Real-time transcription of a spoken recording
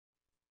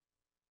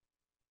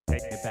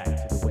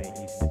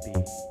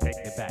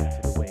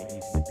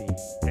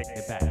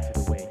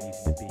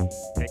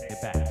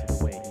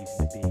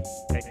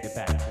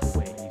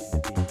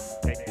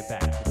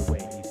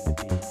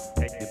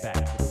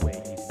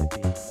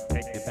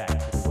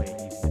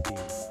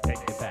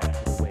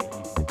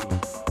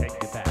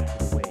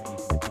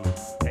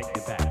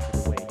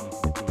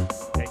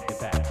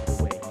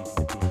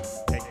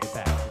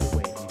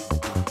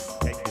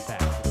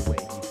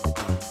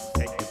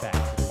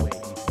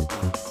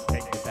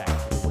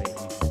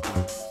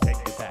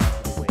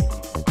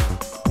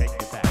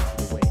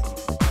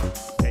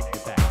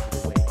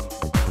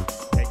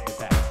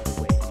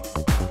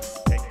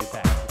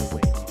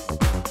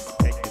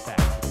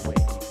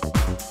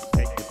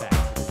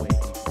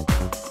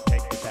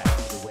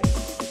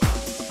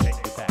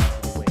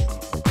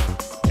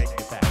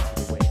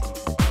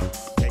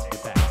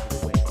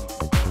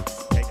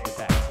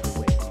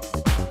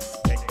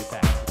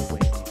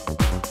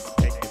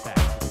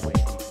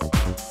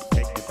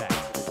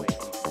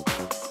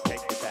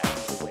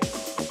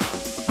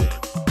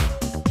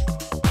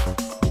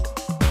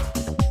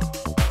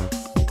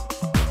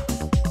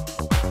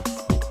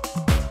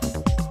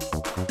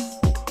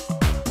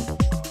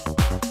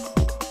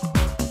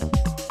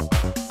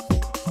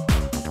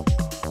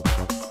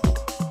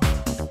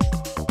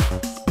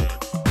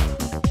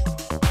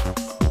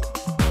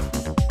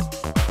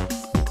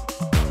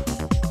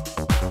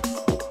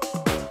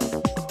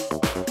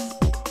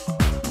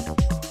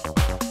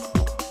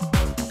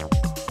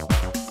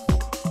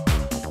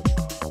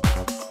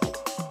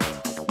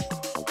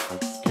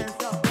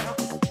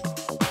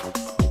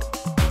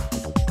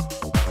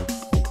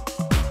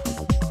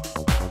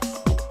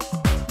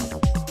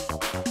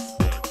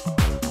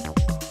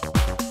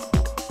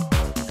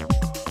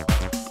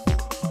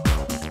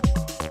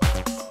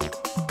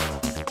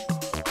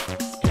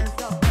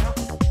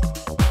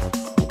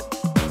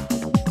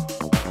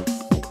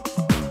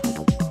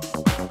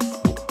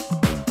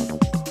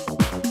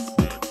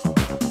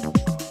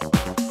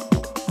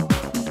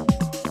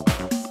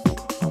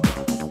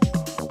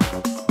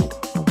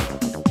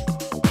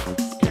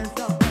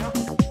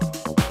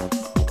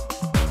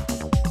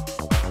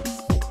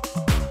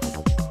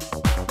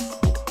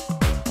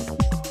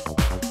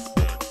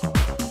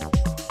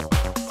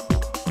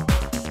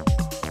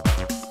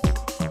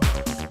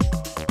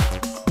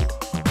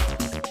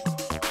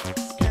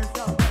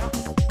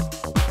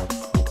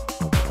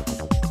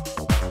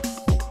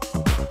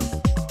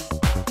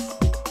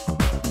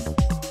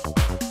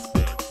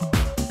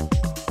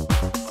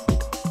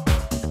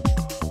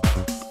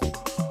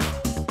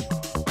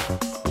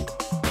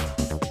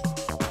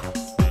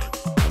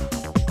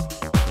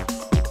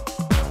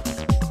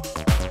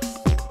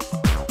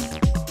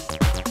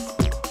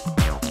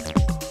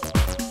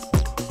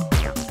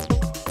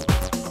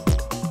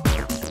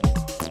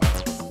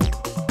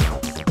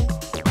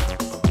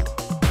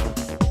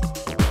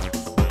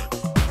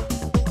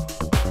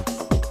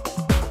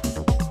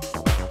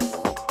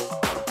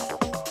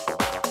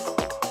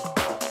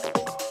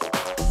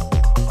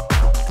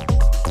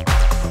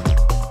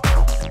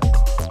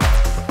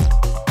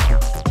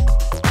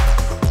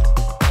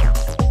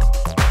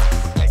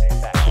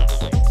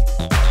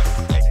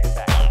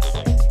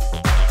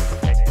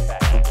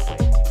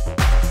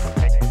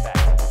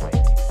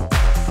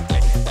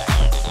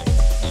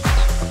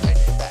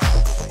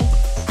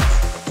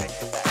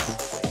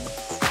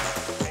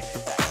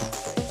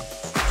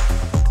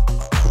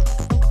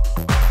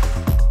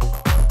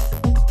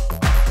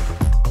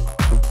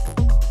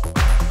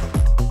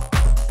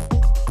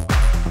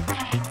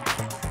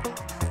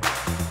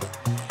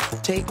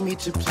Take me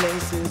to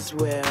places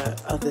where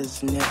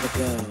others never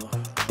go.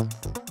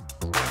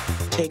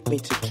 Take me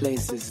to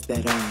places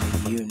that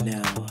only you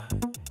know.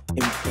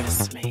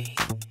 Impress me.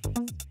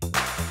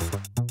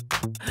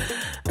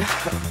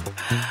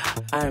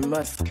 I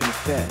must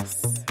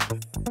confess,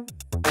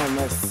 I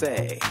must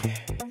say,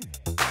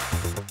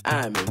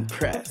 I'm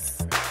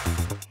impressed.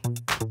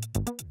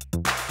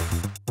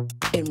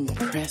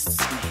 Impress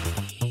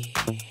me.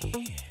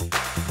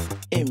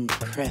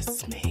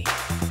 Impress me.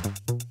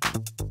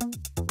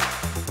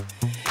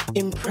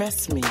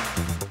 Impress me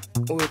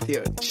with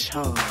your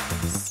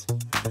charms.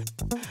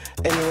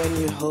 And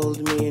when you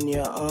hold me in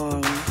your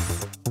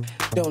arms,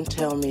 don't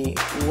tell me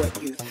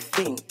what you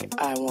think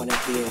I want to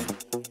hear.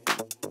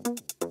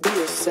 Be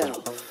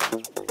yourself.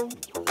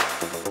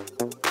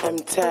 I'm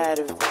tired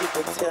of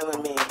people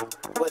telling me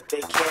what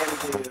they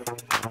can do,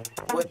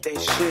 what they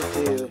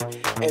should do,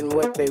 and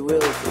what they will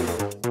do.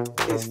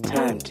 It's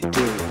time to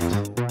do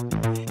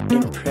it.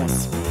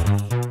 Impress me.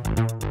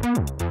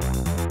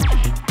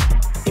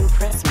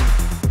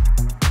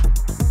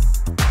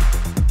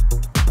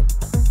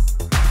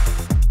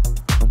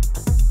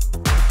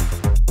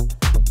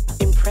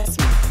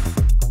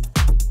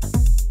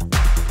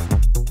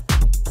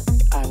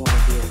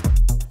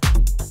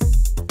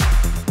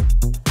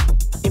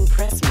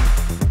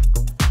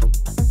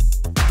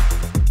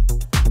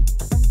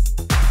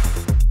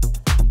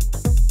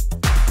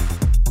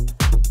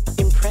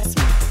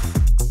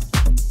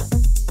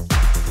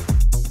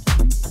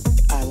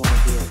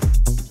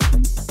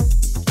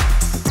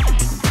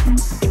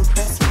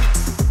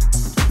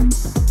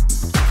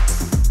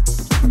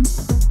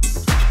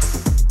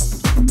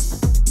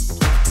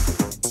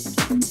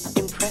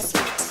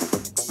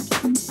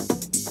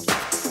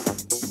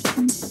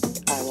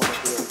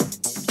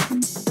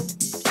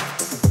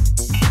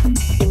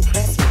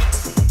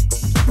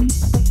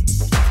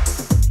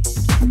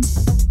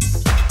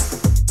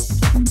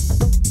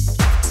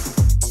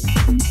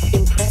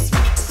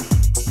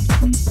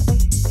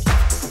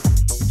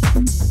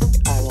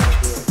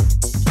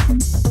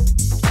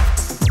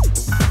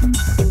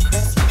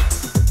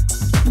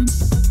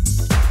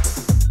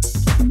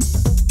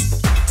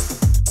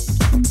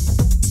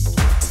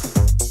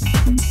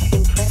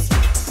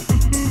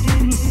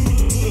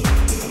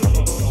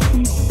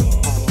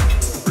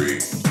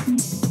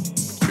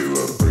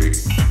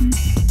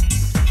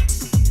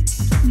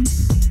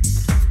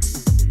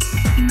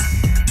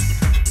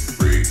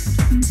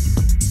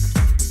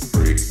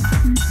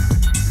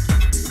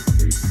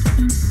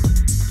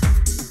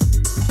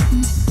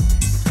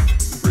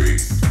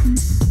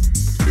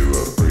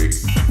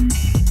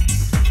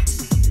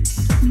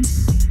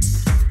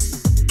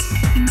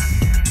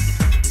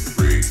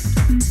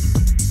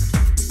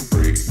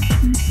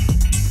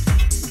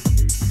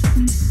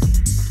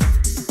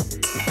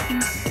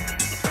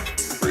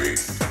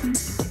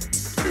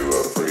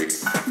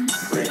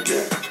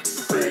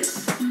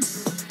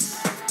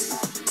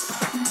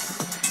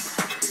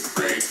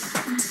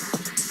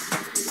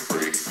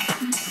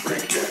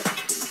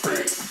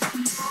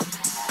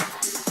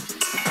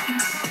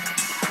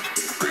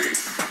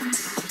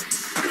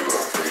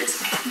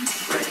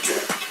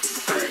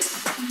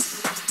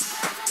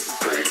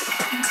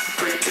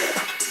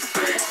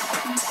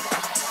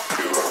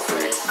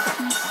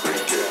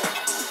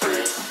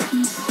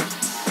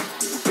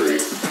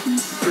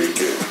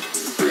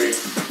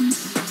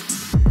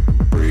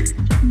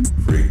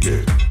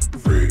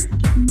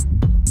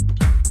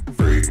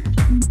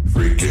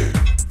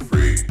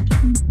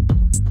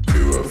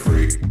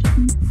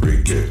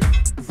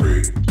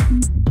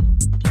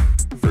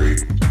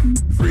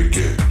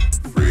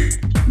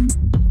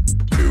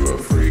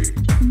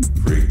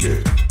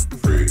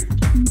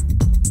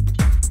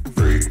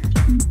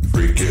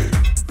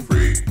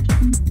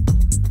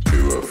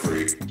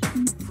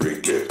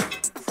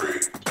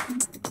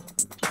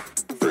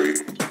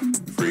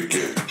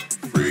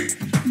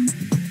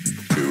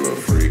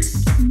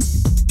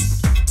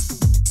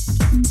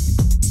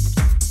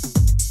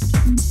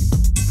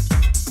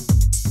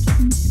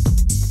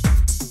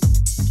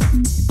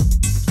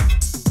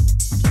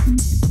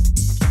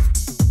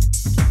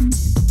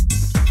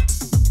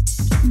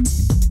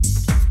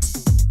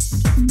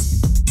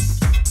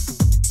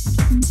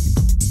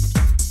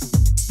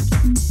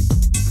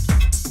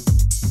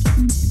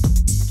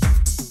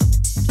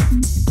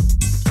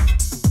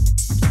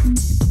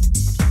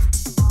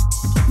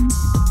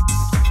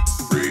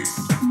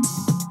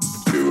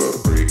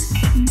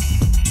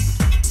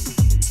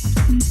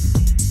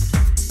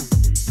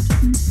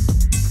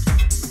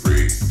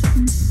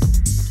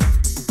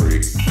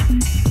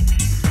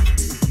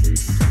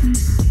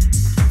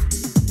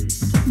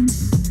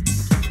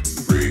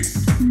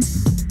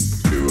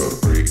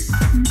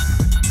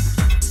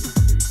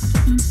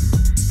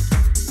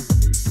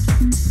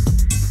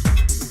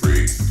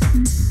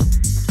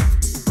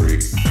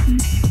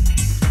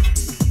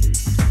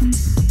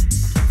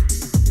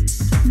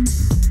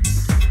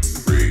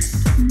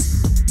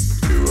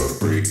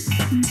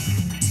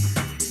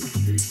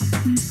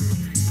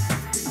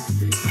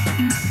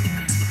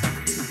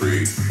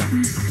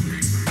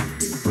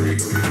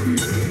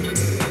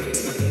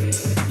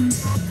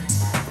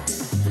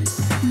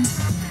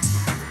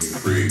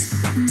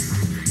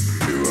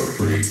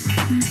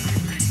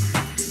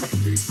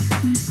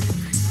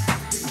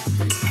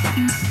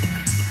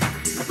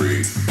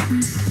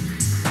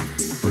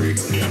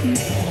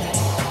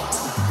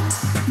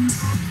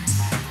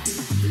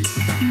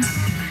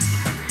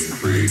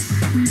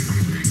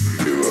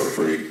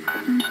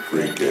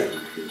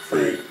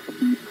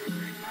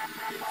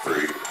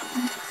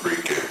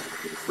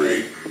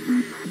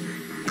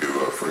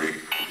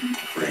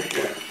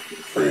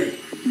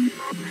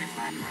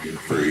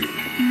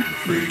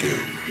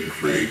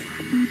 freak.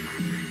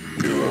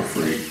 You a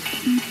freak.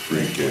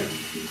 Freaking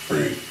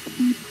freak.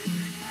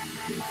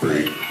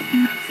 Freak.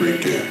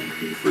 Freaking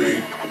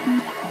freak.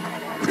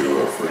 You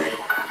a freak.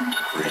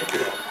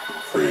 Freaking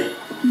freak.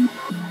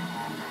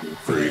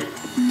 Freak.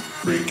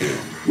 Freaking.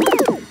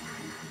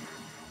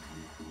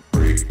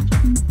 Freak.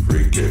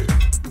 Freaking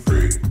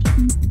freak.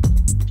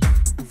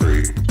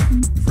 Freak.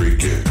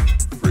 Freaking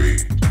freak.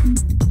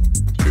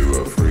 You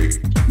a freak.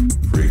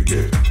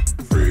 Freaking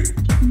freak.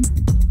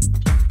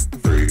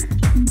 Freak.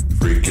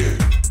 Freaking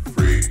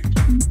freak.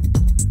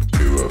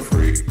 You a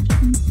freak.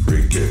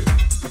 Freaking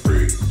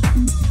freak.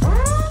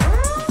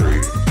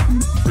 Freak.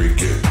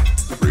 Freaking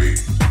freak.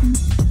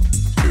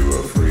 You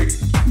a freak.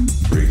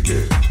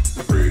 Freaking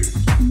freak.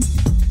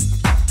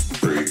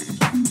 Freak.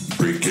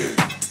 Freaking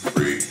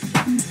freak.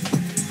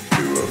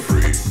 You a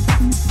freak.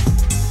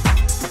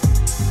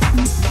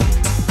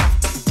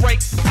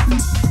 Break.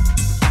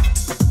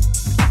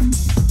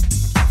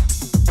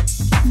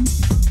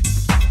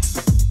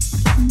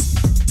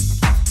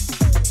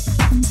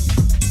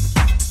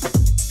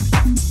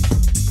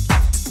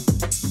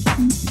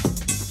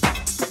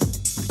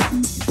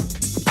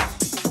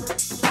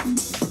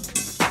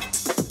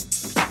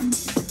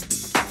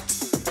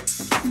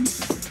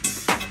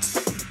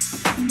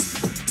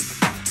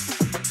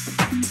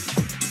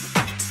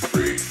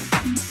 Freak.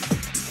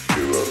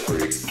 You a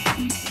freak.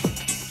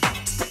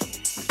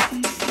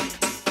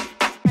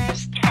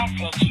 First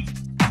message.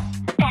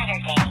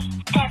 Saturday,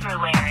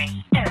 February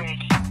 3rd,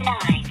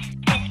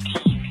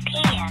 9:15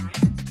 p.m.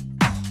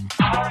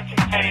 All I can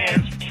say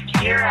is,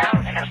 you're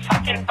out at a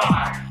fucking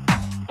bar.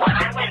 When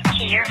I went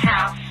to your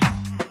house,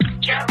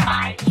 drove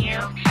by you,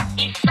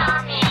 you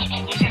saw me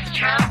and you just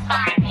drove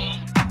by me.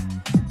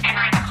 And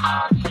I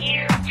called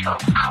you to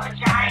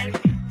apologize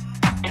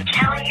and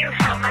tell you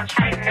how much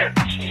I meant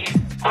to you,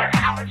 or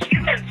how much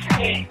you meant to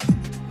me.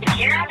 If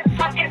you're at a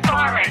fucking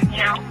bar right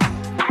now,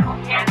 I will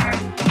never,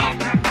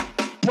 ever.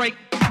 Break.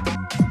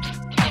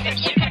 Because if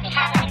you could be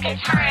having a good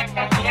time,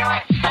 then you know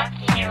what, fuck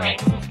you, and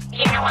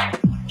you know what,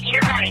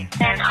 you're right,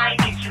 then I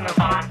need to move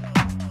on.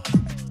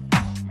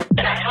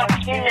 But I hope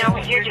you know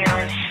what you're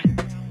doing.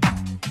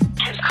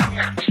 Because I'm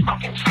not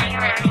fucking playing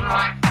around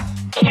anymore.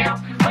 You know,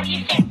 what do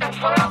you think, the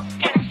world's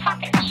gonna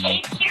fucking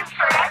chase you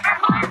forever,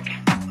 Mark?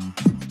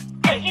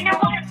 Hey, you know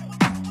what?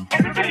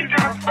 Everybody's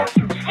gonna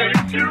fucking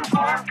chase you,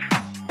 Mark.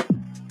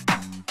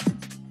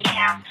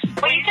 Yeah,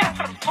 well, you got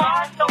some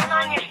flaws going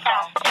on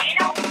yourself, you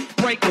know?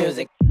 Break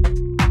music.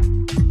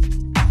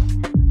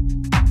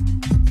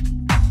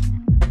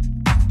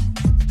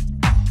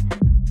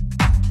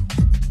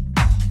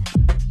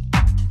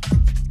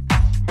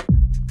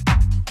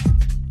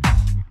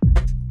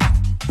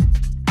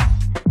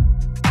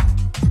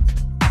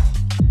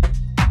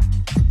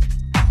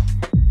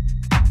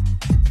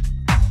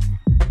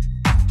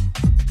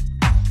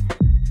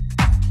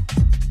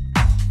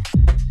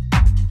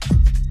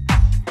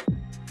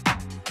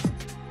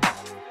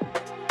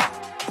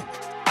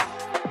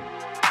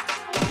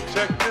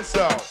 Check this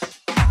out.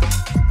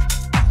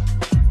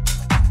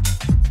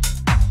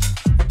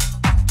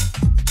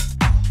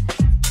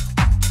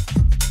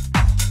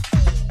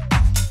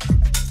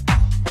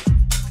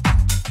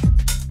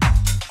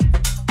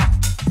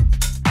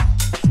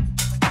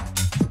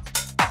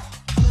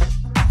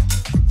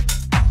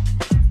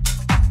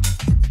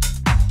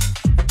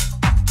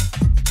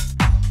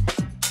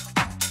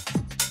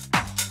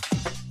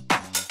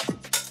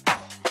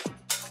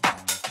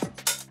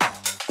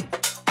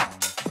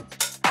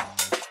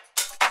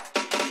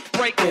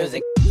 Break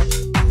music.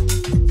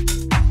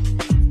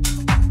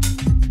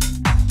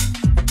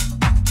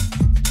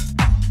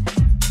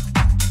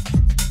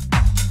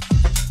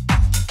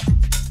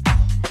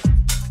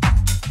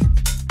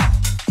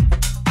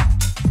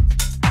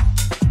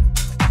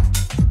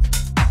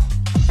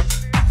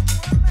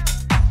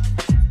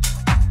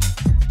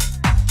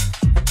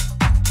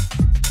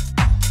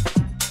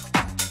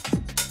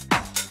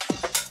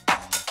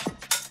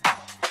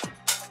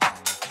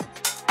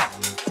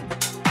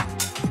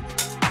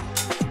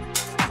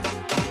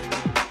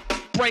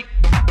 Break.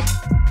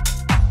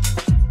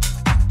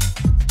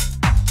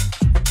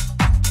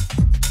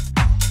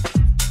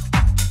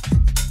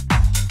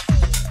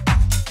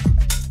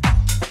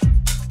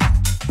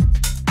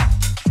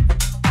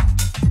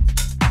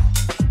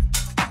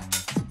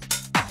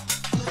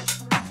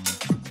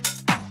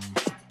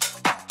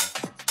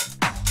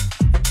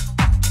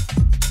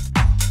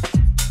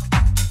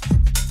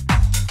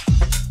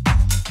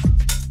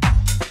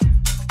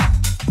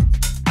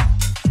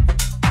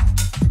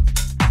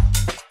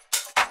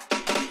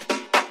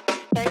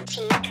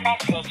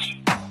 Message.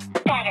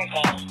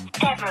 Saturday,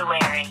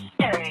 February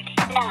 3rd,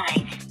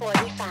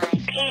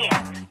 9:45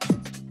 p.m.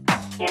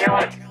 You know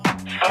what?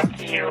 Fuck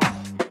you.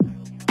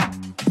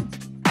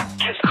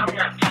 Because I'm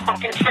not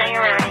fucking playing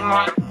around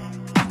anymore.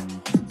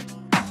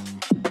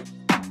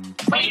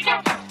 Well, you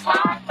got some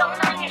flaws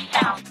going on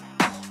yourself.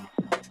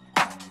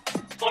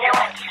 You know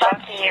what?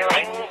 Fuck you.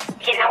 And,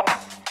 you know,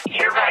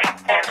 you're right.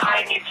 Then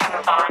I need to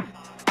move on.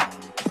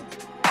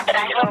 But I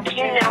hope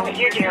you know what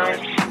you're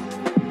doing.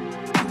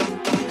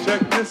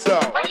 Check this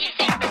out. What do you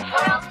think the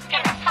world's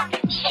gonna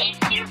fucking chase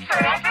you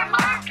forever,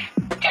 Mark?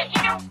 That,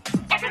 you know,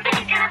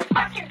 everybody's gonna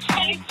fucking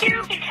chase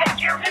you because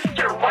you're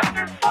Mr.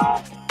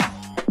 Wonderful?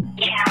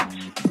 Yeah.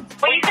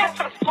 Well, you got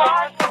some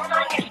flaws going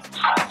on, you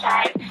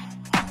apologize.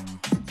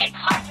 It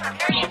cost you a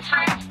million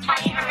times to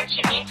tell you how much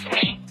you mean to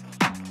me.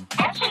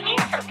 That should mean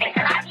something,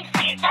 but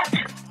obviously it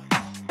doesn't.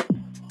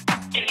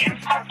 You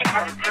fucking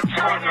have a good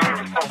time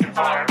in the fucking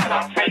bar, but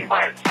I'll tell you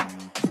what.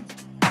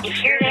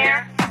 If you're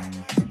there,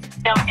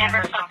 don't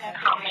ever fucking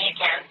call me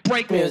again.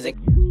 Break music.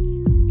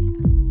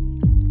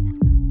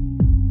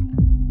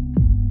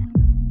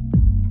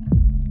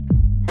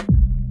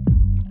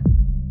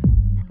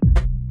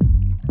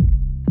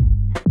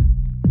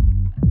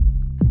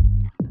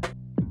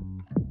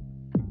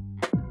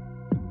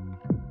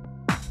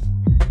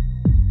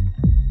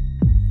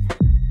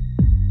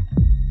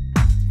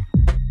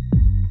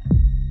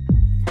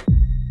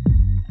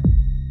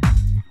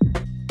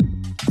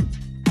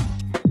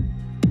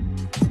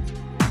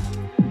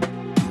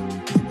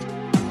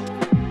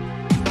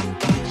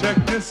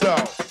 Check this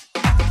out.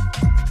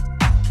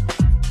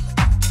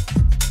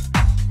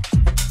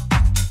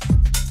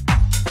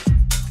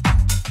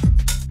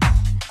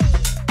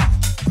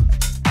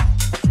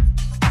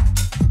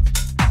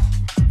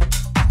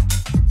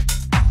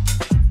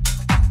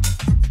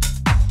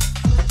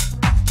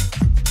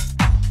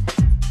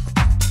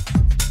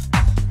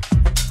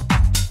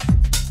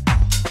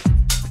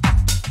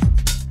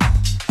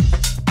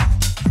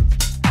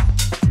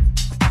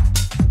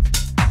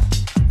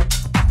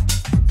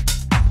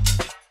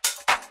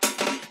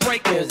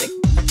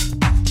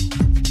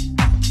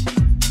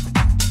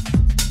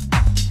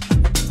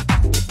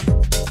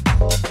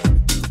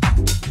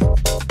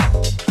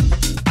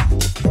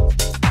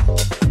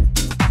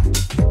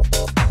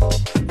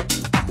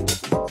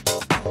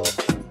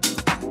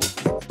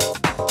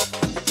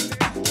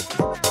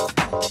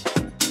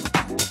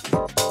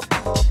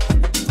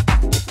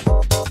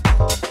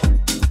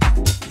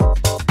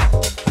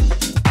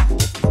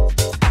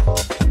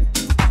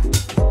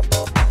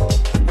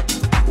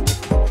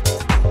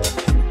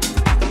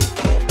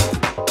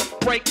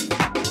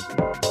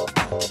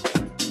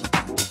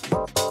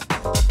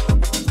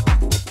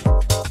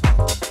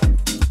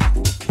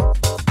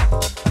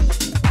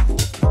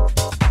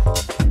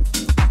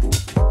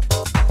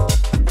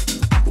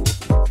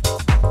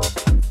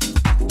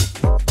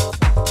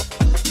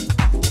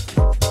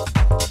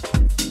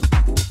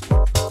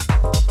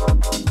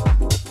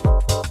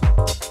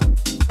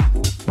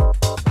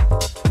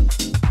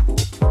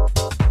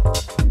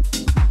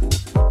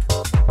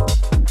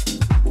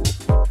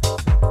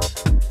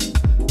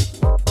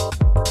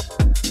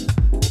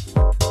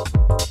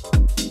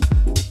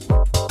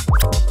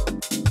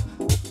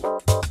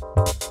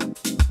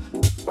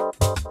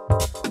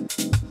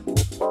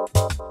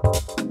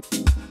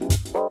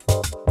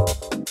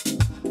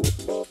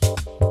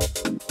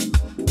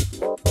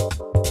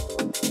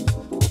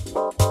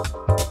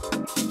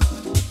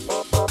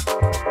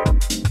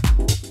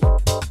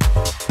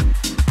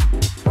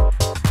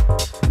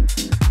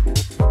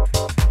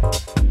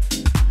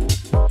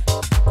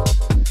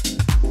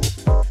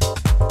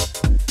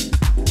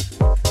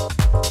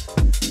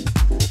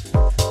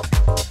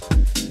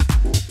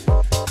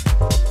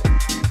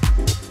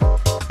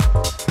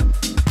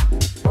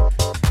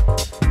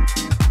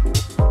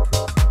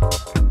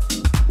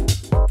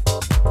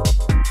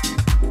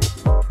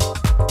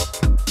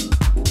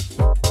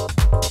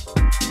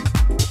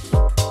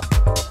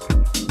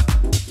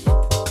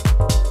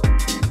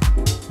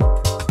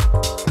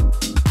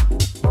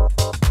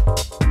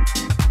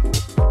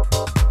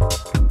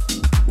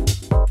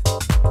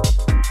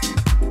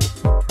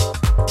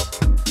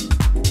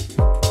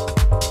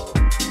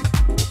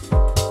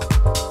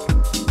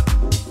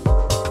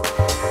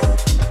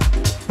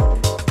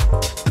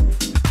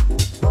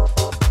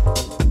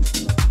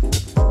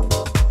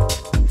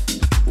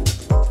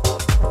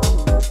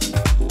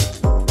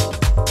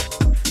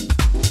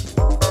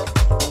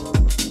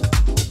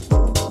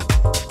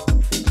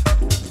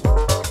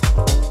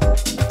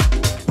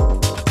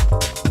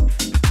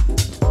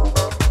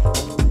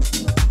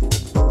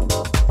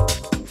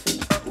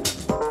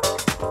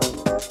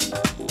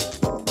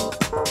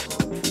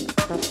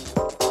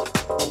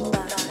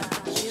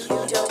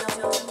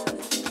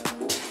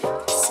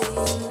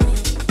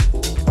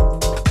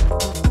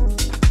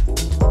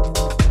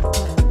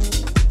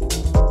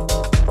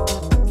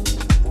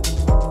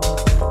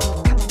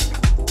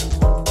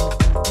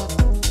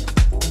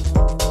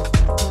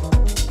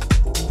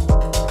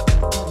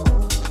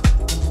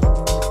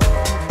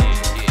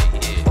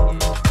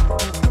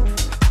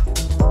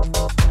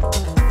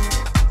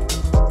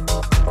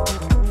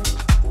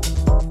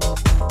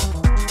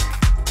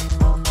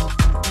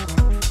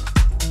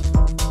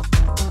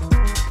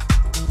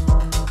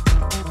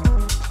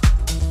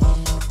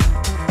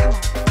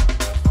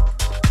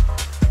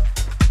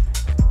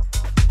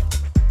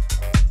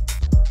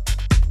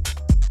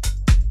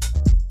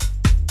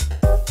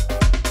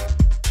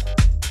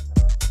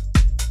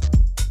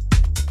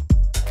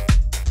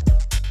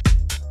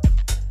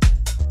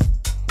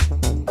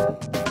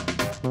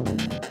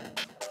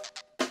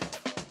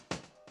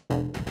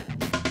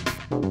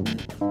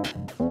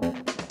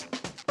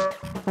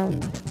 You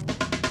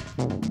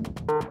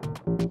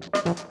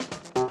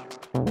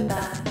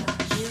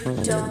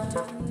don't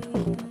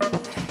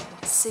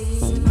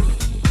see me.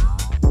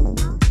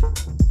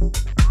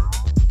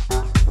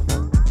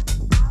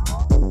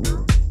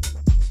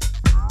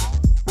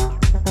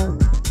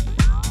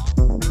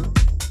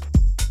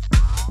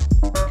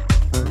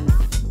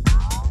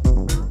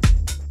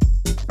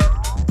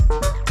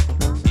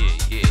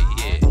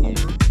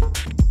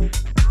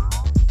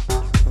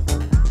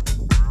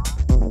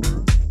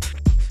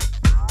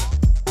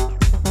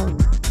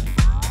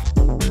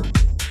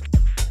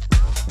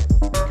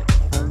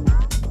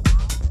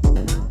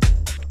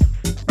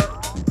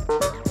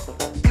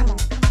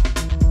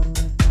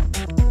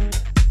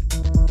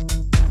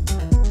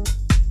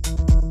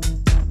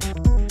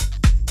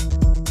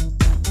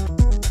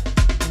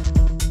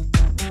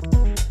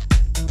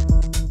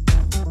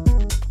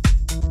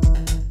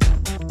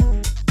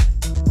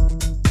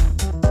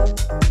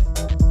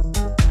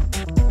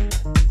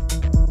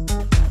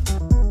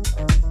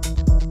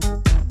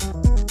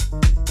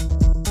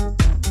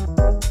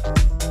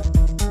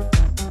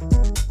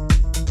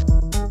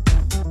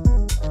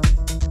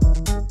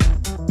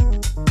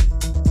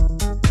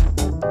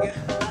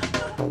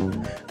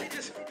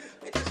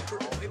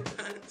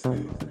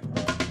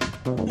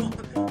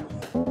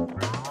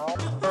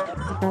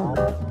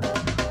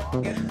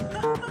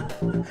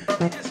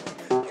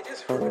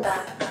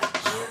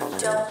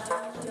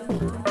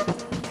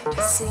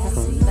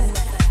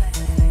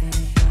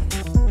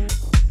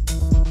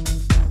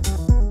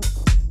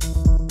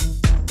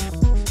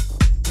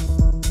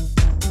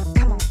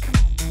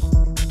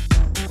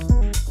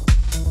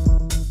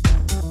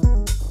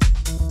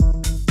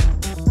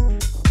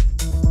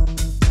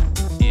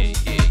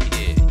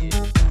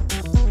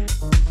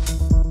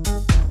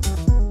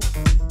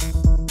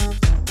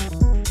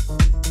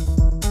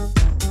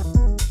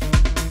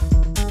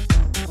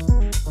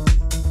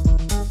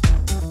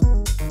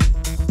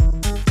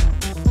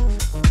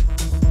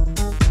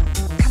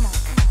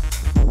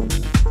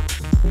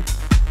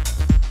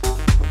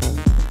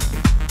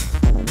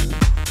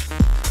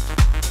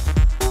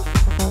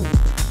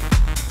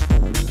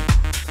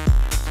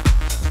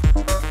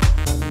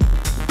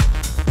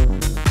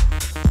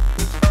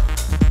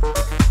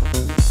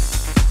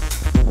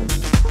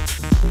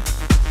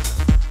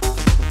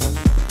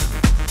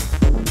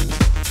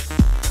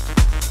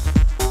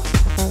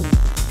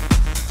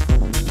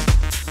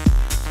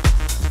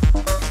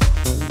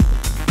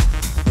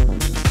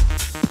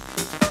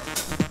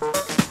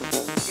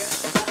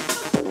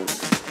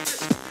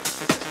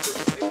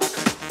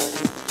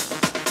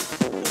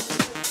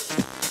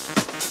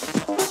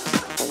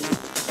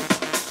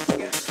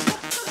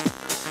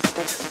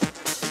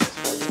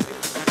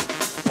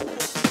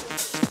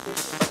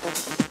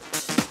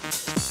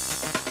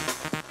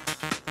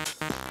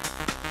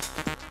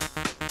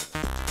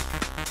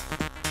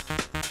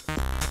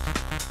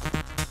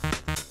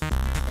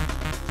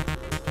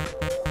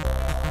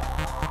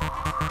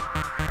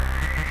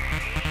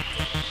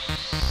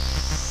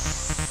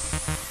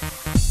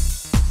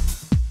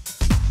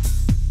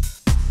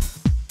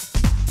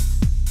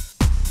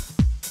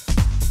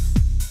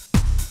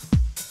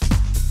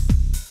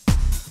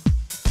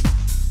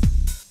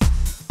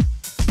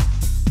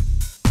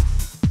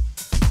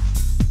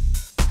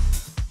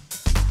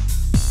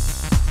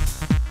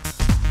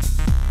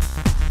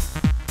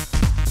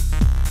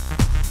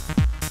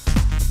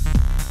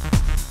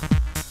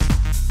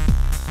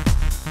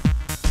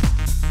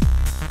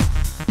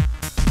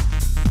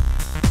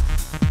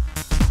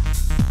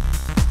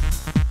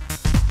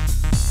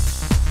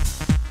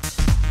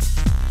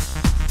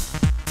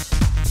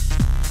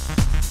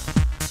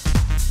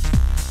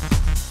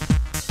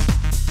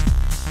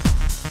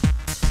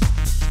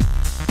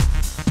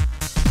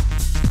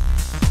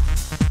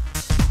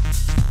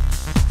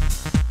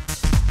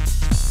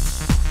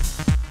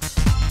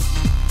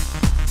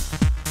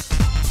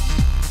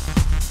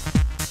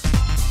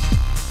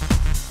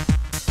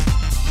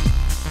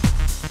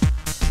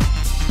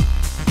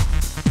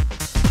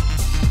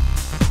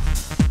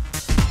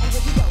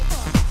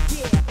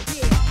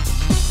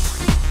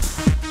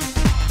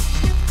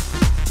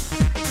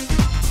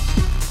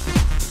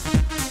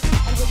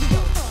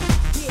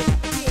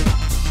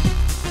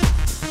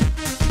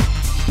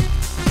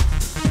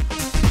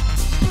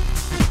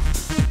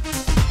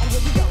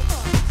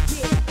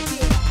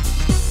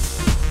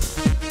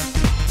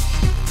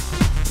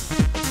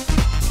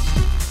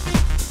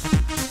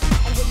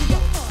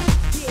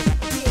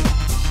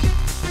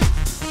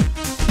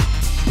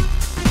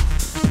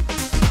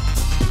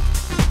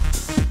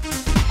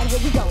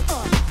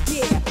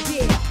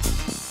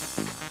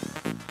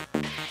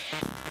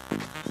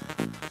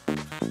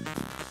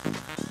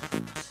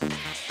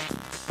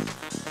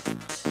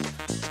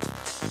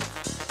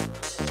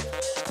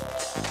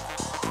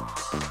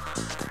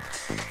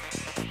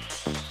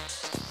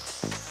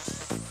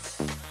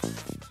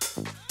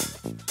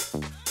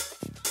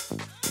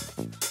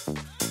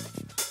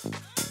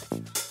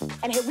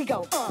 And here we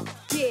go.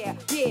 Yeah,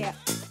 yeah.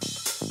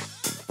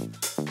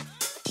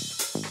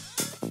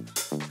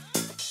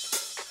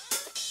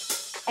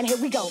 And here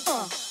we go.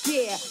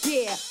 Yeah,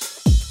 yeah.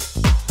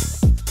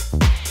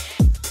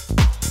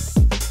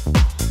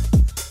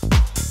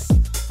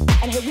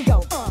 And here we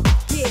go.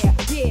 Yeah,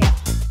 yeah.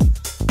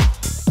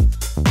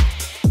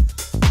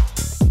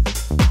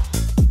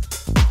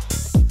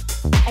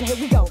 And here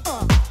we go.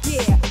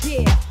 Yeah,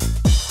 yeah.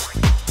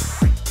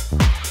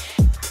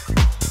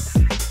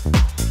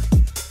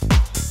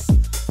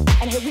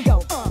 And here we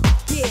go.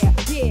 Yeah,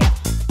 yeah.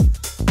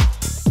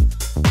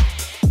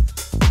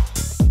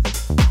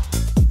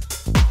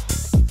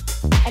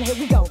 And here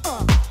we go.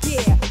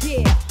 Yeah,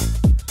 yeah.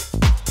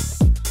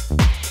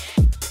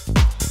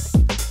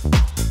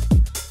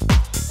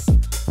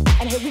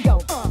 And here we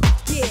go.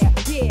 Yeah,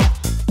 yeah.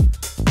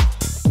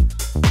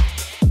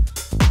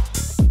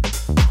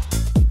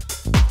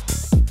 And here we go.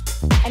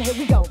 Yeah,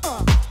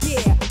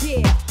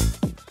 yeah.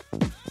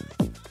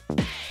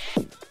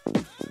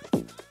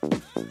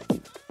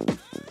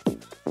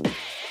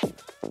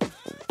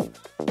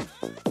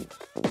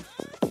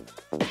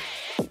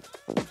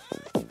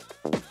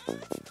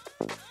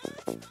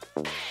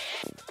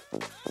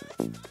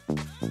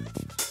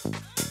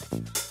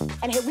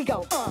 And here we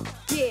go,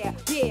 yeah,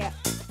 yeah.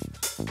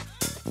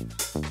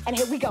 And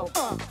here we go,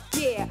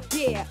 yeah,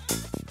 yeah.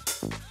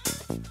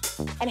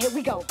 And here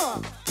we go,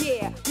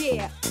 yeah,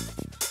 yeah.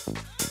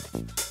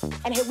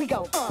 And here we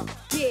go,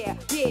 yeah,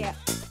 yeah.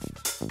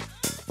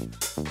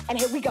 And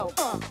here we go,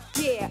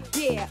 yeah,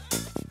 yeah.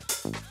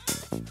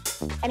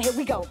 And here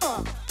we go,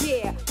 yeah,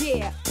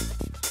 yeah.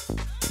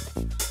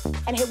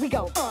 And here we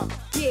go,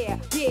 yeah,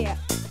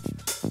 yeah.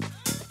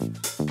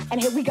 And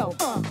here we go,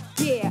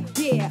 yeah,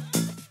 yeah.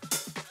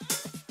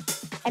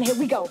 And here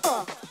we go,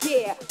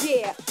 yeah,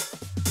 yeah.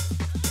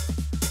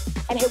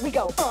 And here we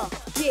go,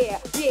 yeah,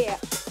 yeah.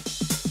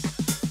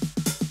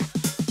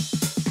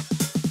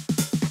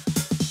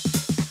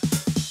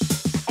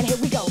 And here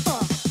we go,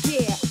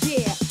 yeah,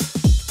 yeah.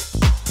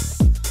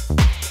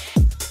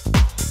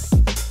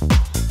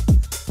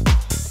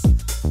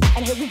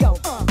 And here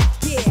we go,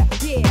 yeah,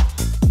 yeah.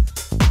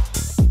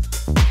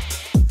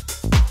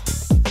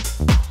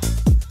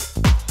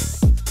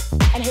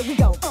 And here we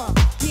go,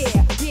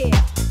 yeah,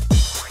 yeah.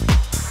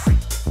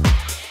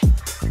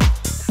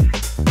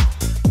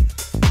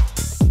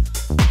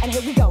 And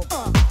here we go,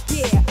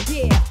 yeah,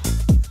 yeah.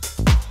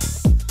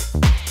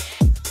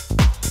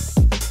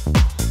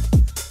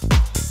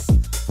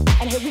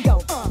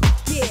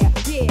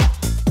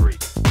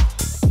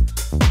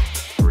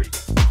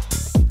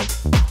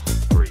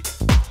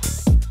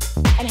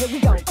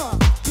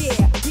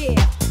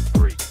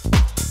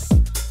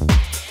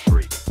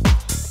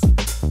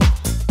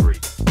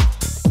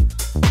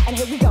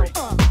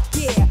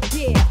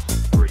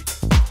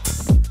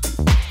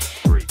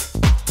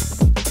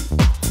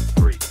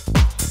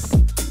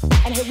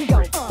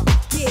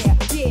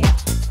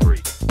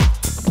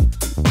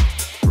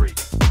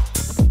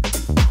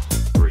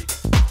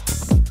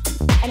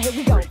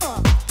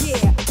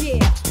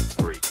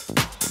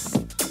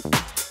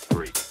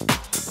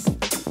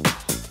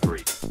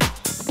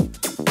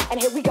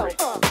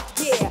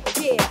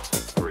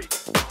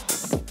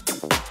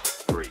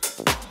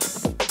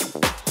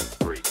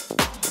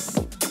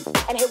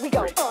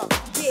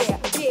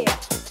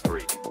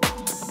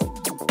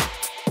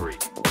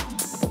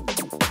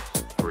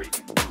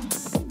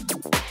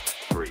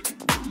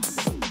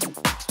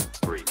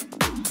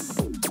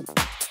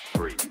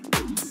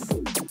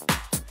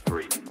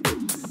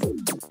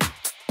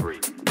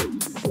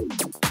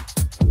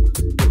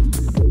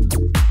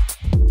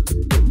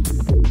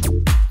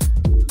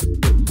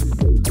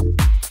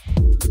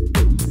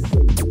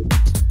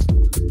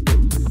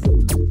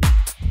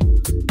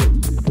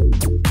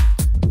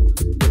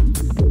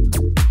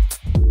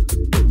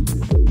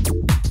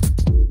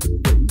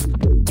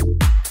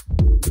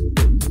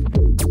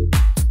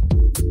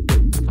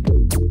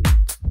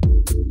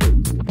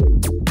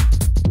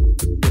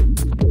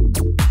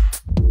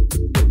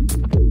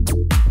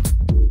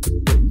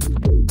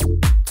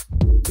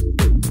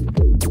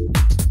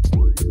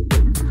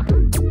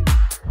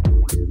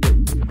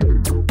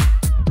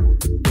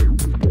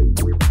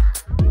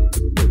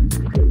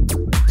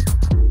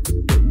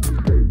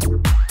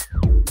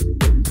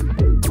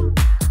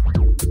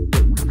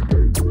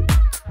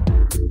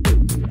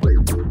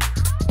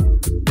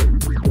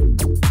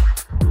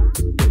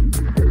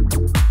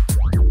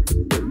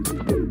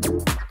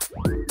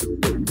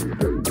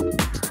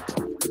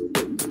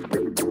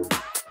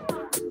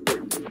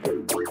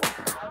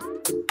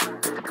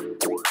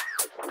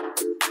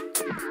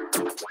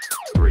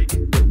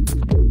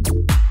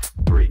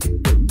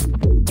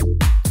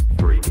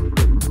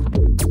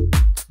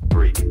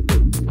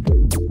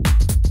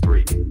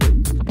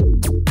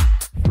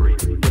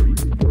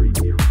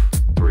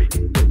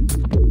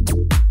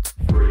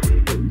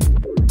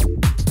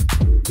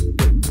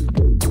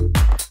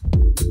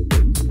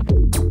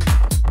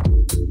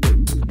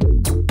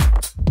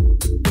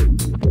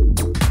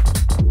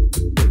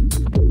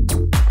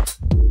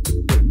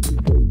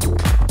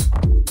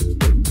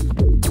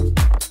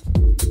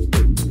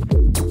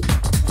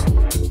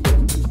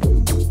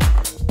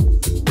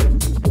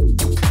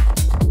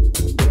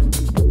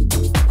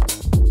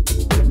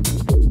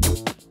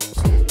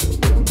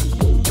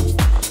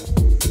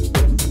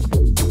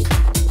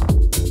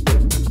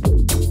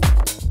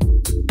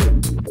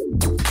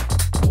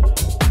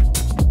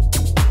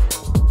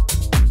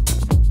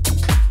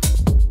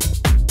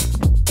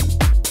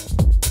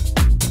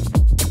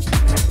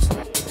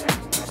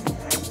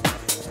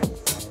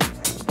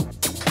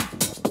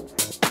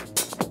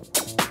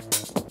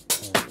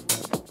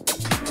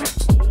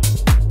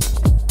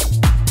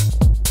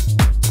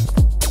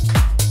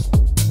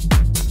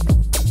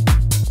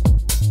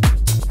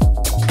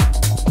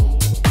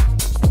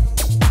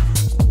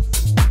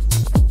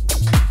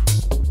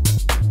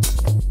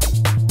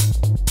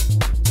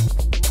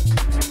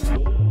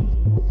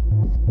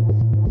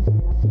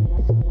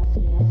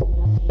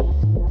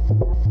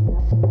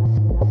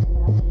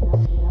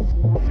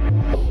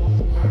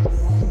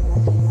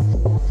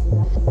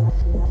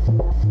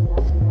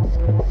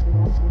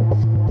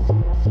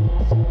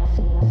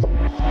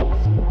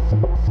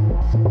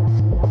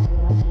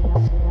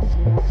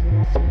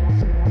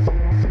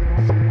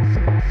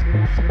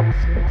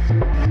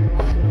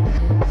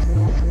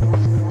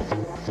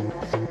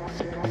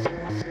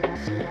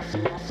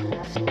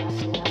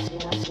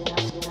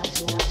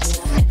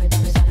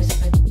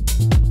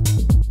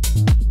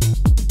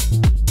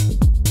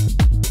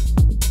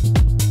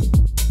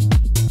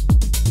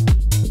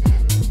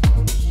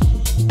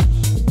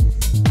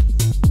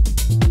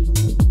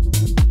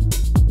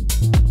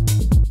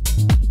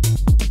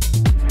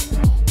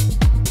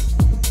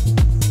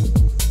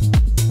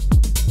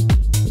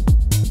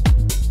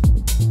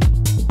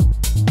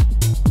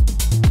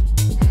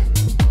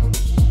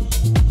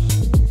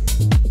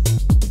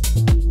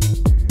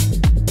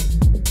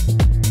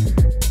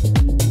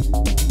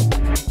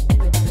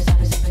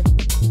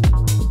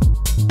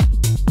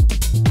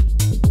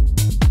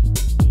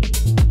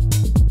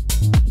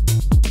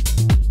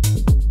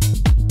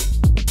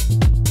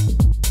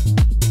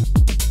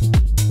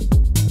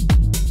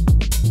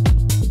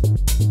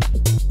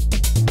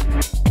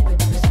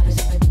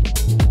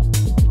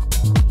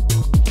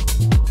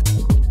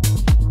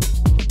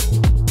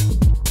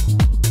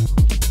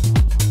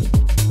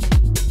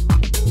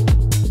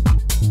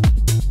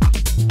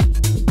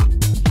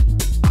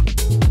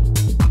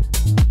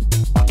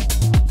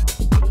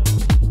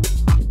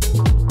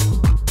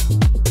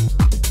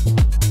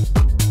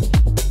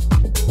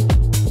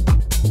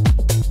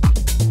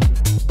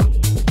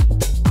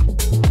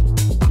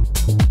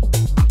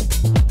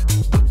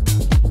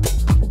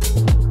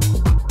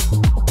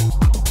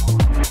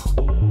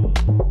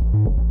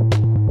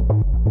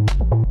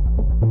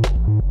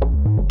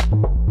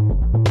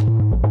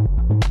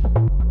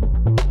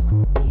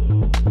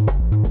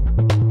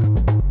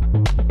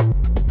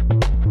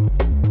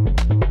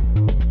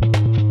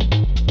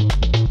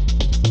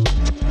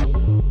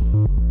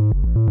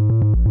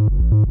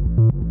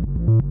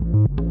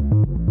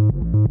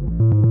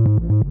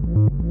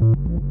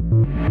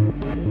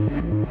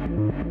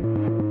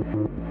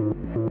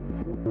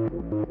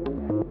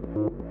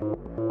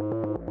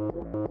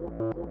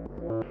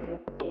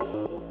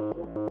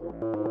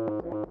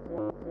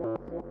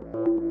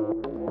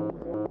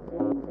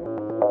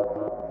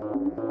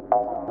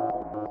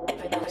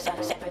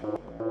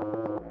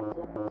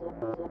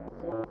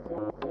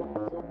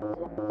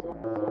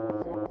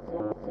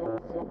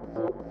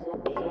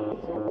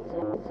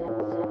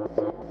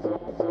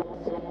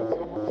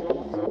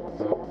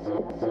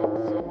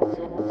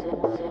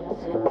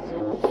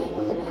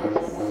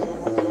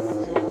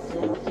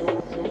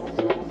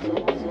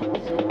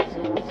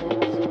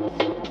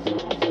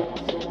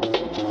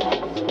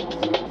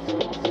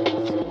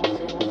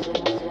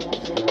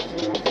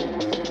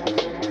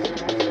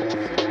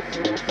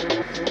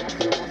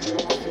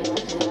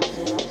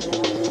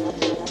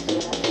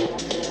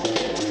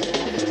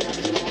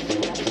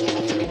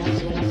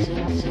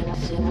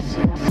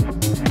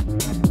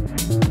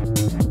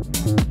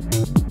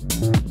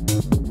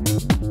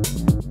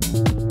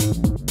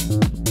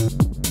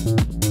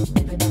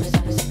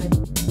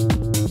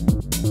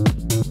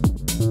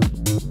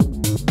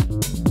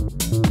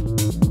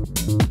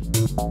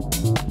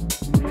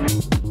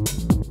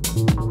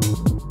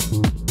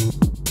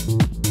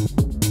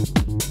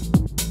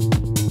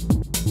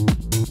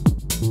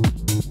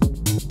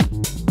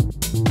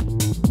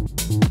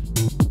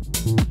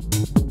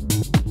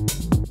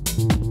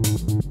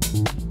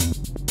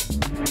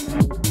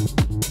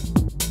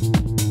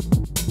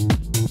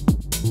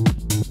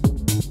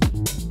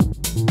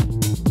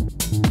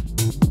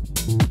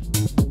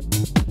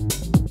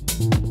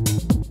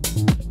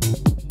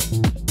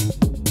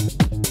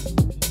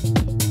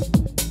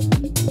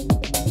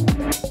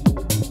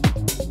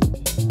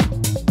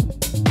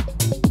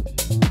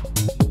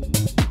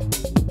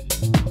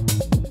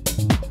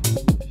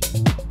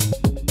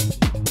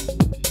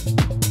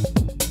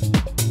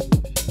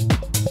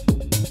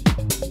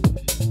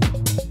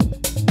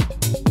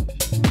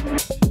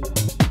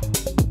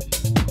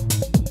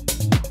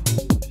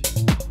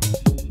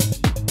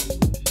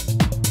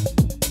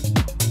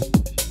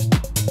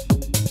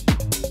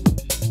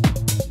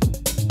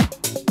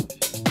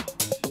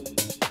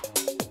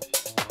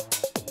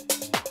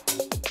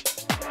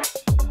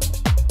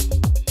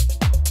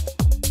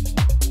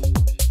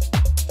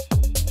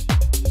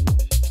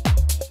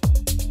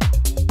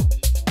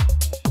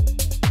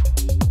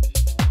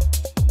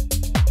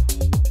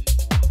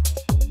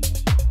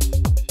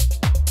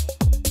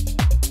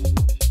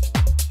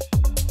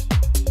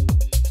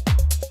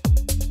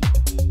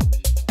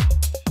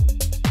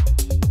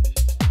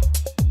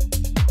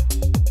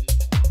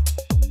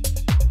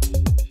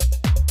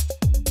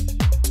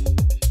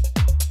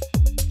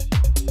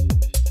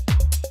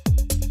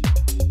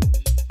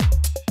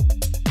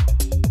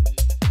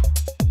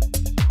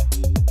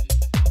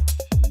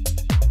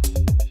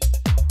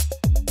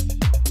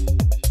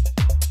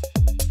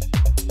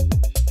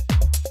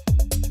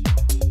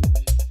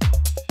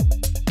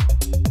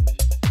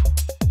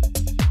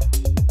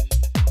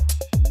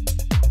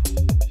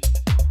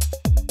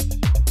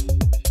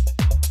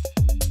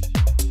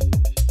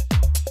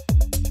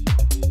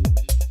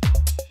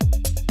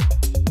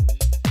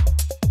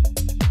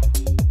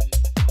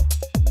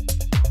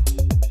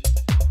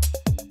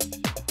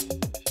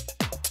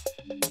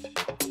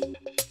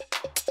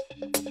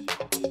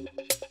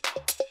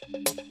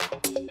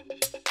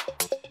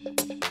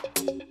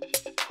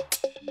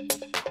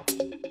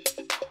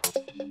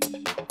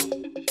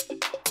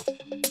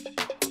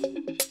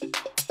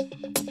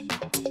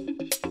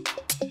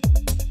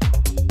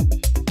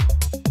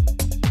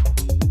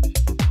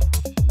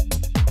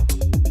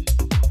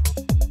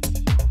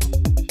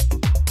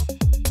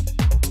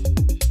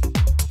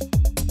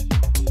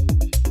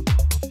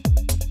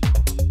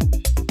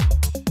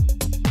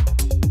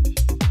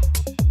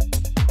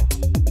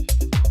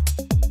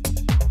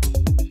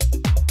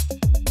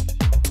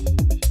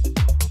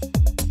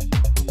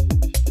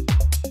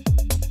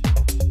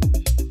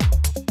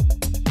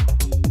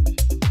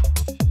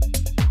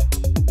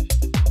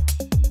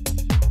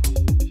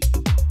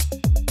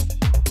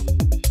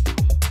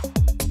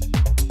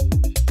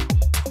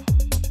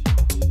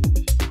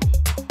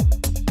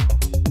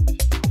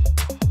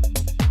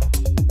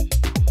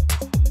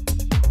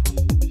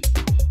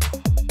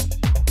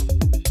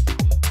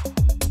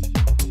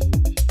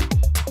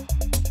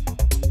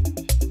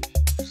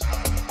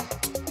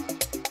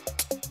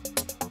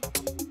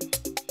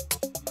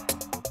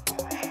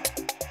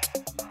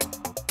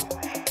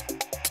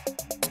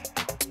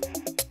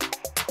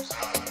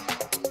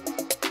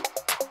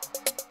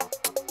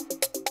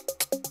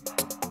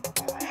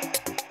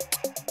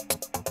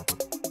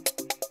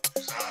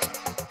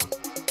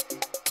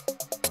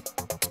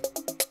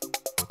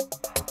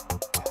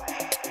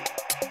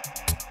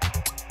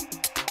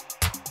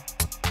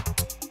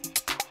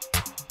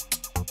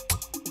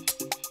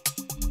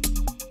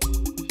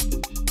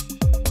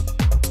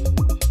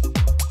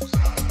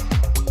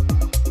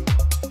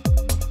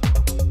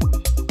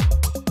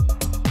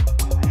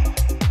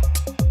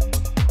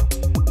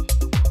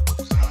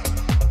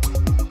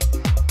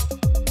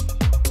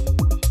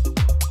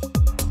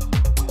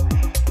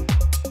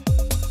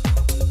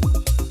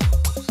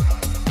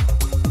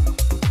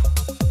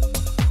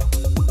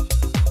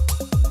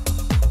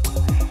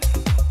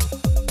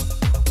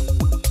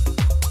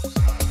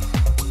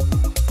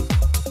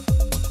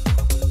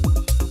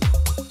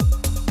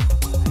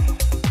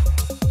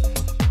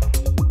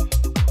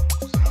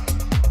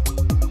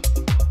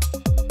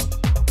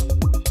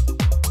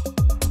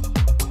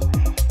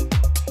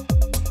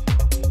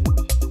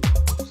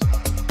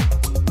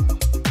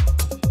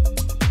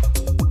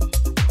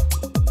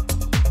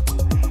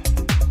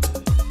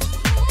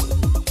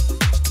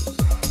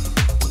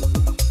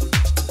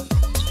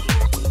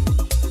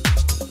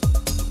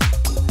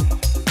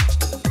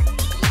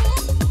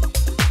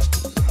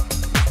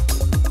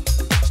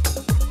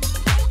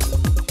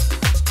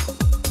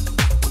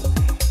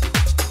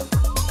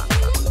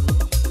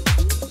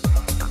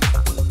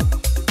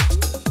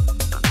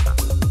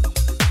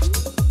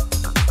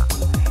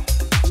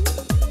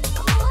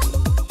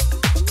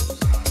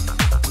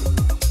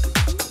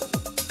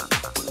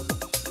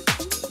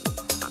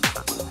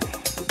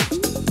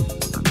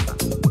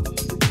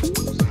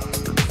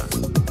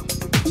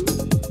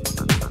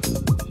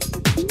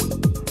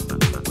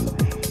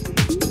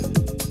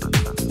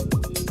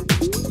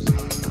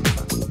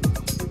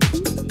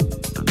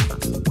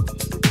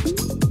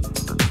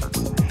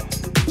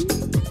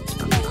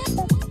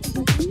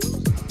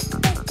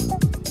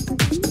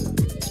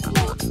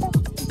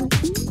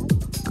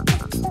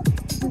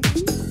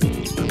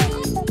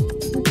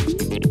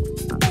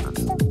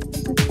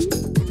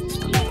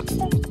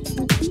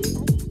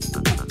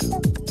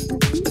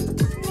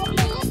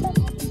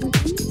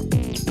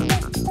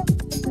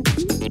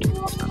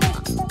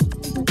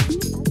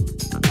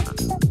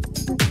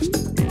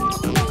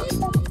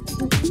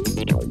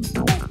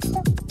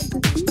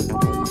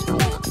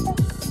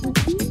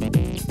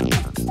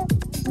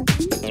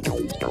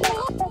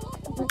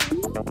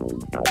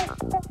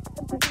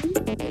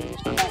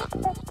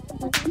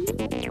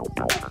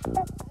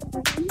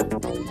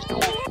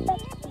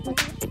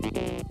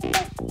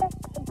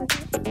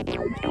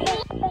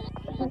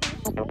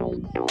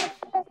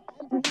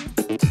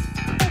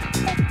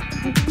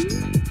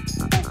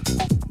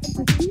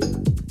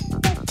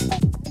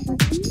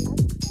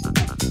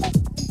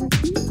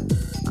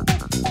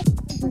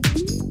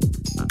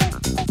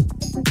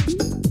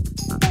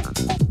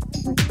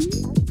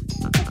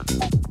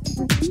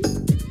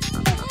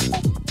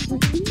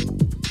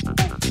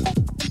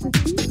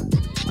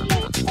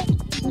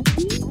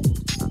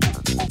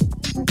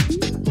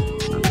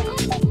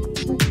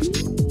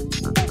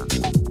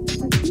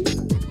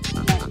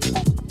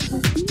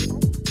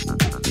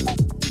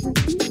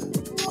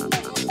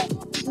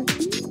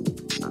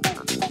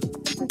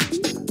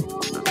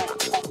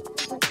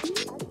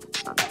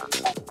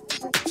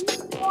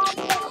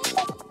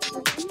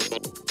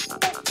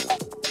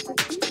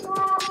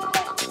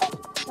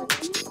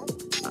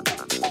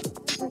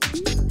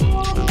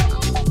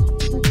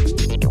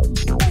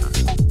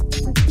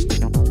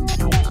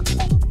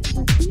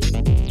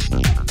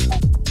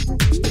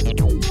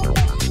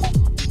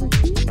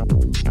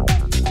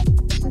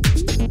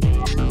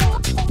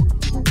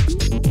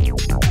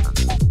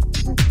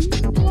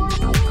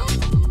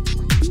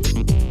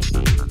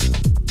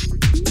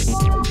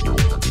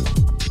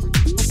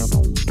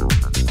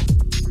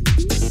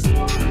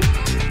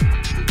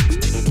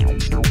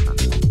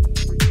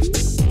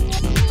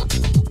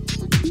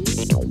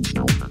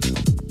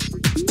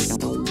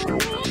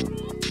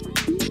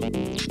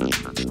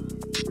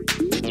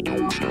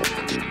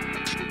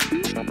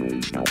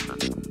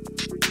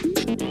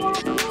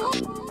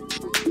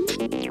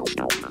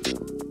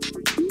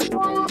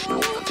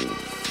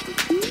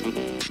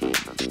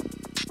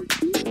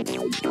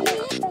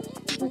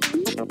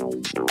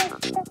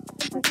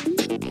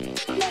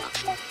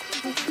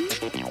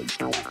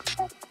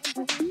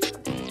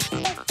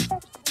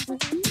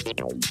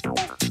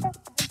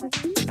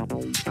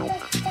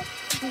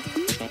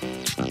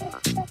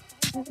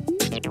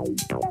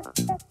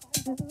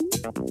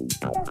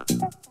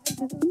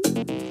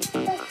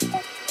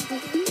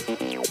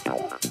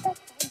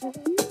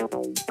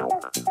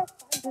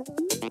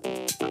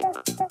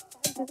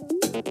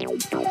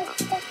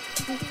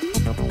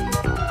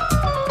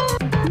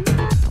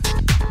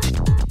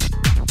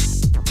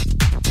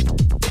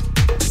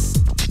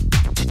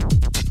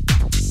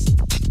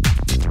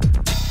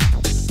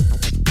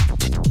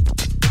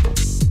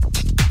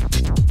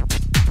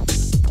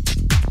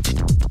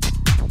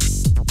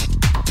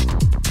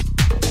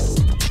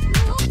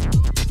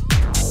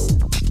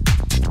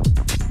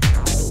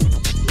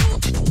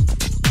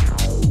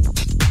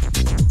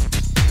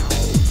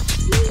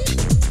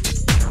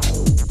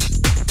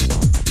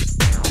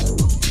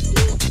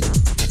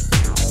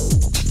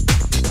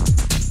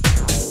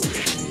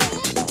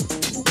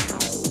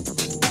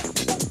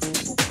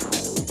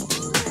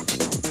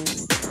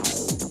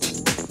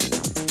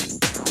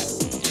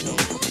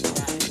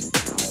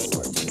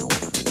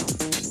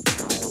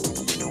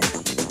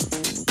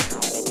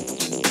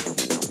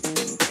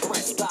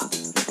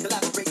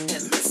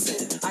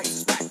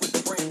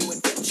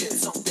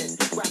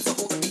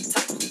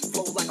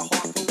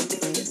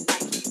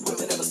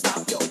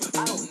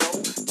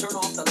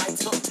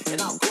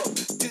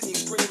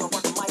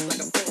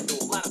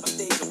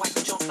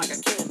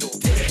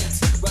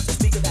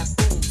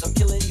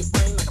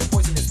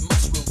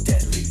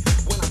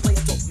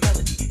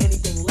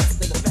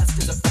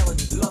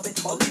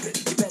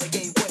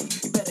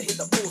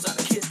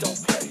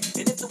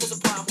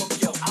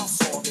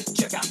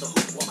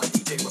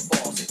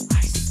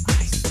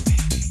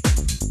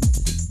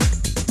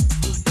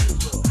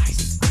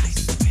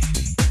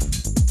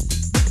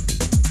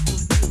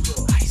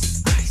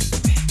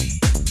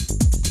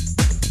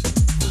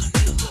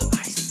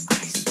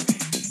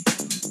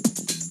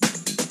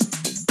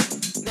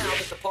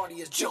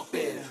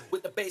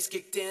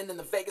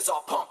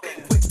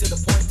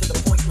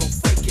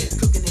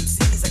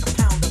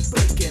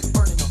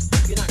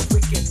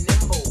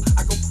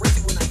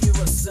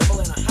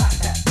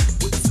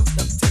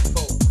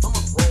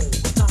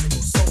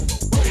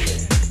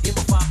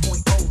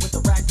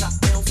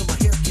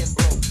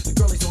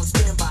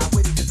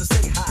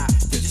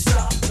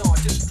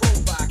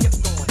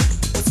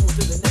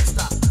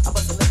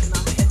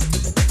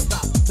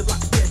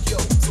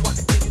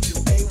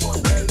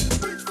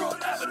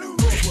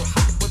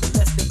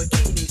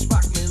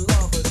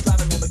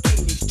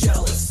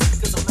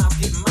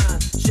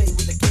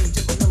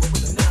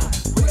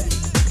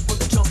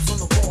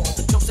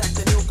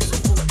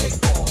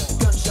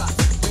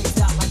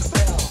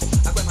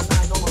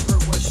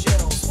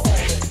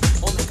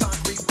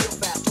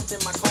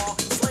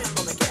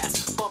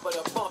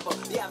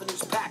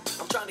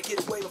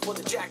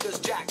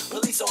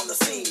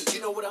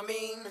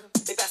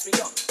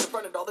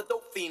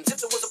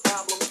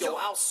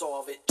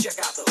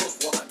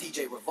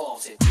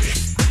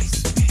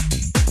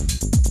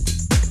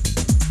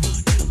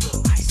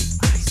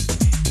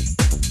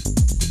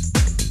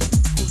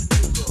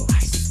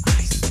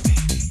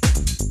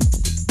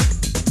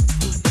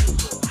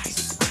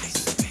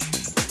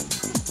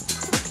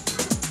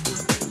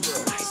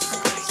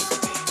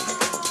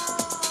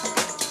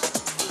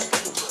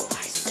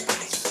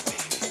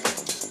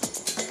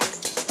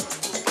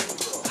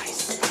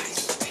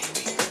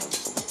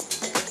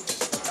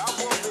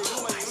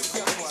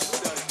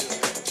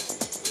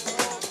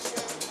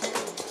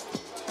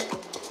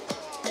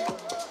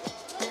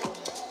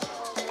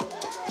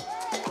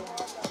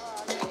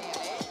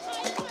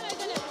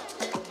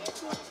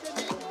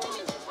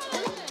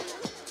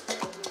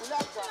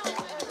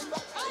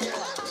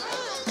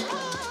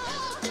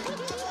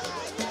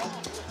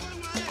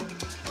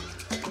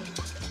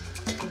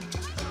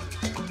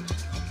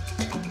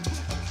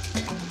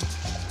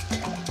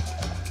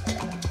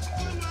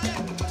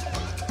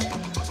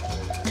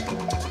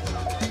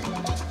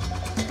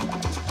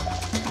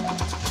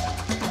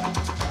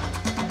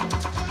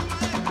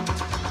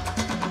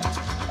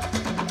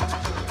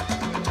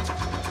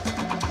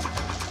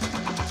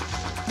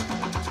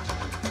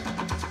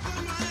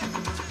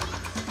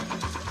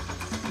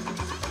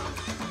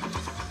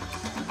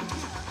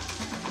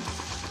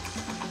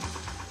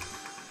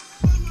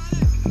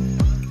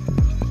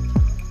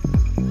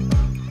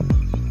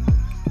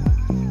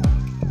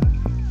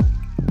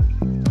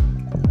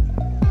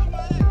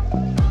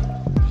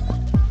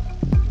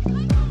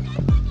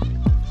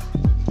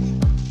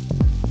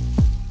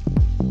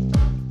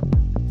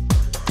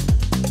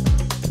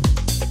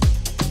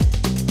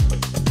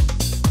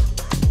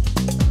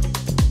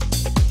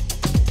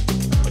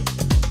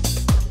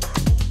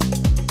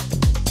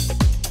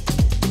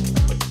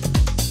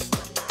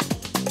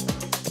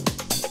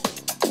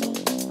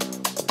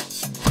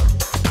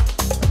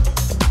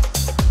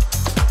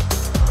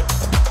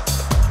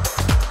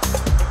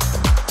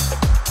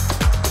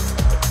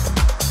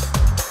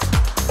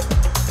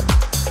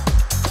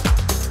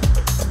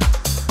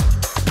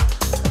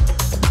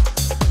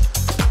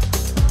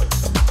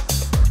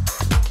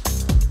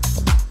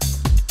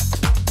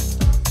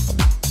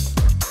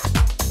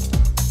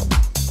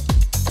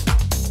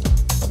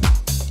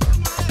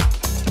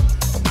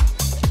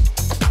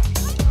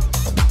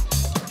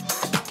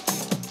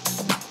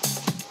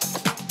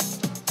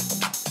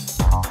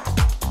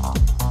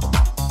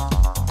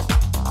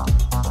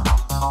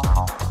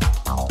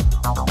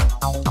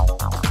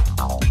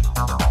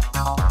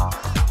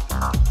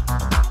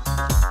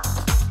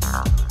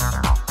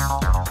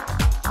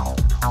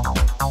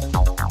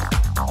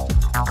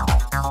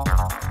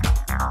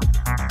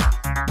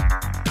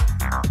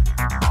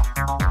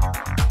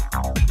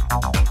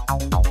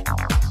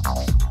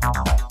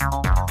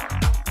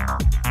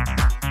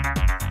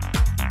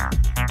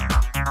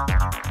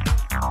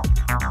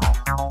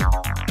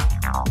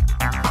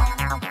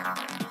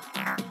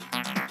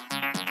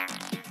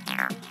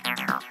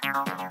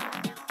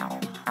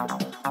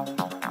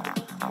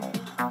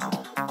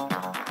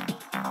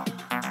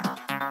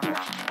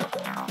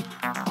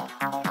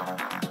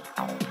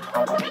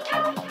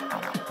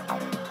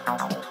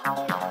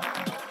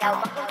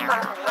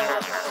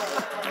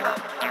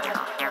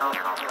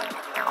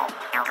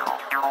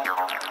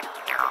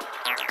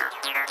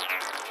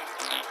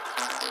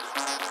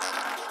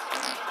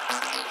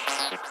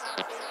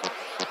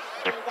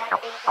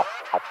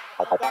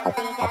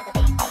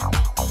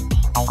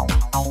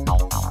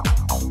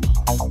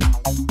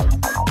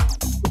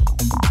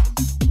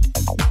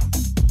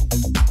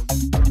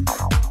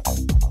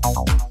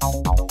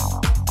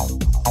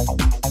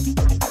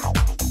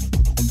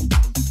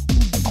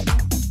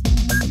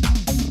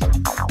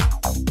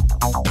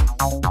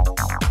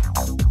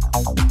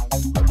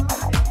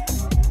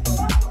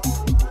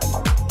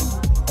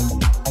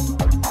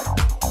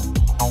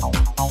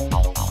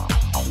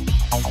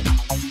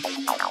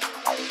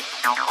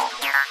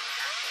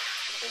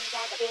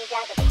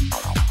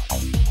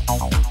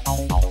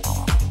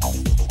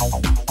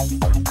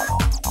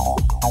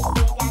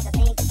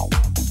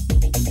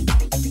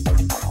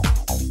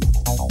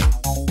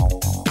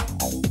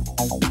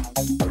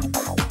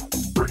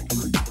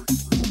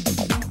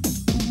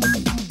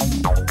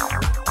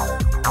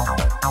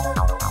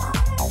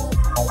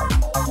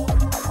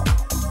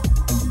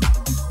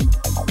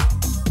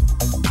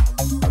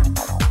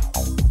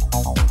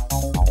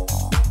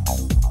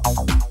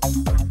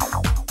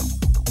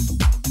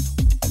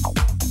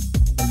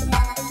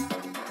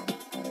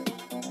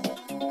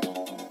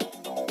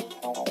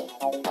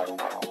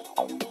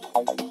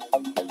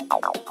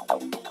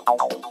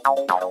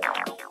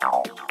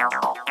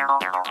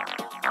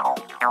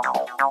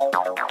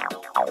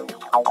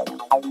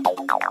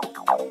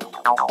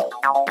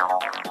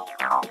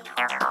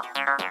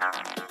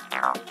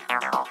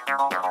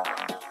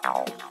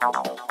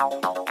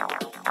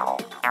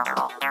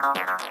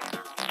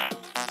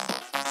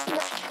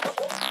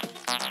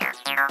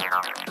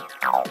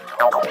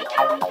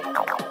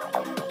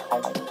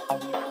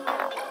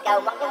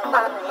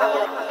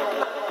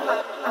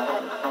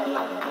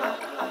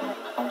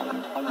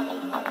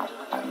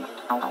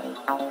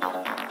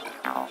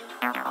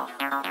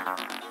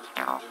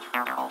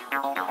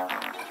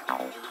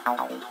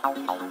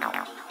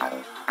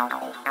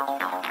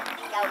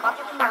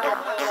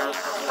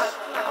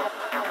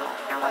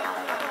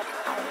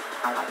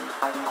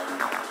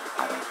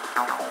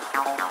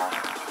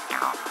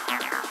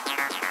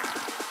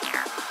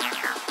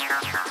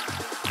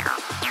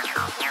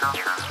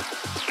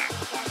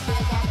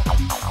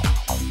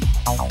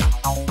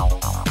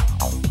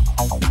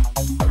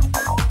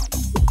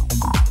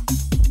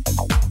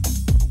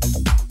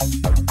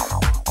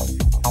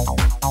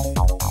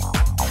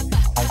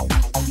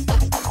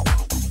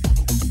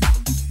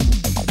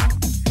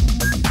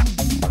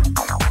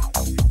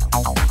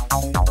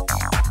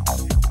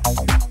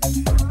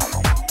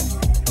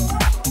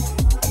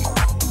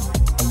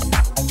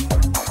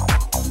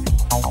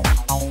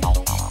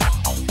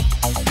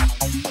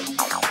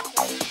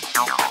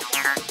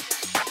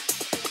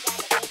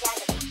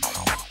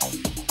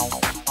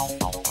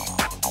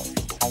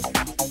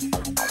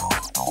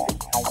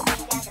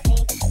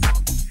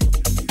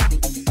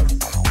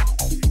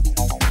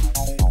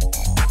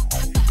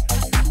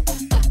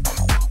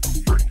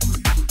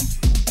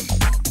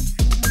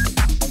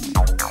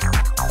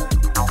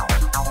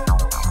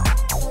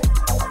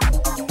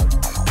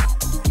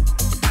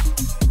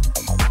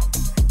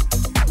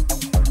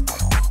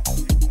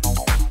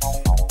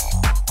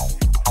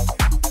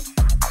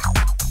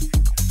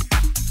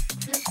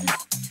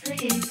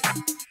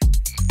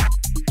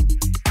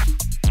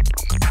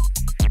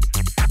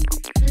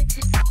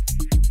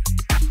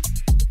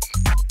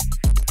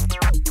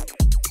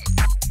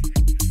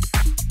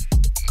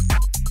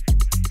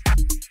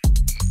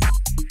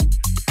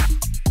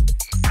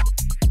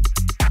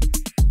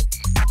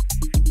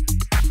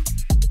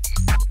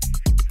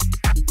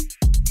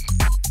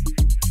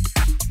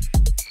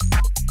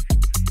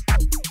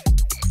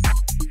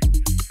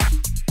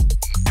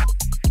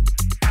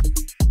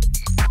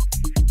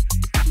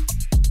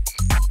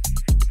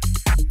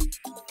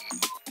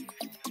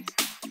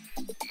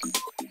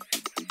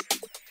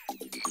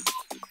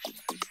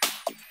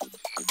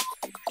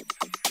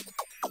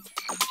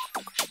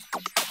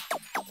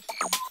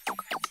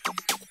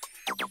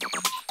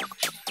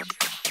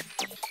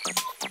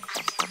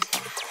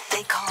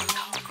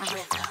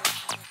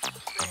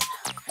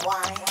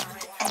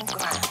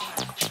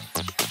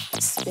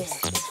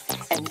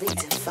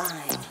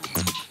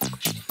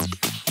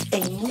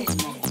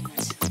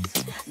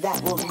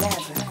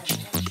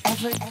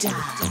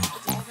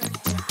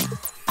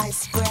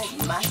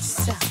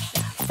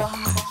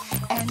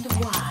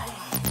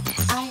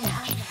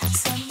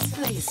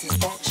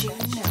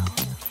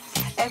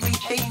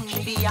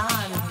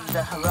 Beyond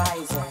the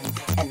horizon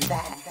and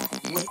that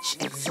which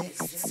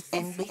exists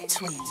in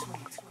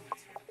between.